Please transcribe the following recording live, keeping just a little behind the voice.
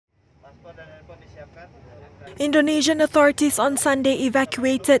Indonesian authorities on Sunday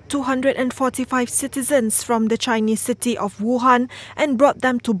evacuated 245 citizens from the Chinese city of Wuhan and brought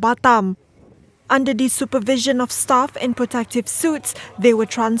them to Batam. Under the supervision of staff in protective suits, they were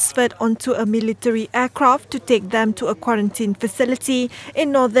transferred onto a military aircraft to take them to a quarantine facility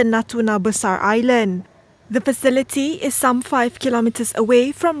in northern Natuna Besar Island. The facility is some 5 kilometers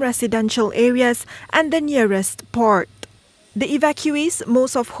away from residential areas and the nearest port. The evacuees,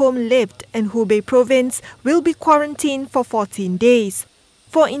 most of whom lived in Hubei province, will be quarantined for 14 days.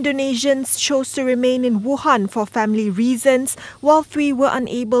 4 Indonesians chose to remain in Wuhan for family reasons, while 3 were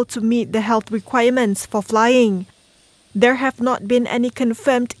unable to meet the health requirements for flying. There have not been any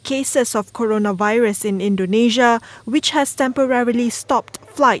confirmed cases of coronavirus in Indonesia, which has temporarily stopped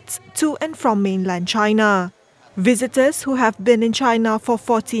flights to and from mainland China. Visitors who have been in China for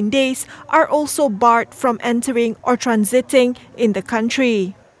 14 days are also barred from entering or transiting in the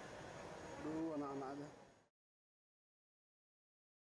country.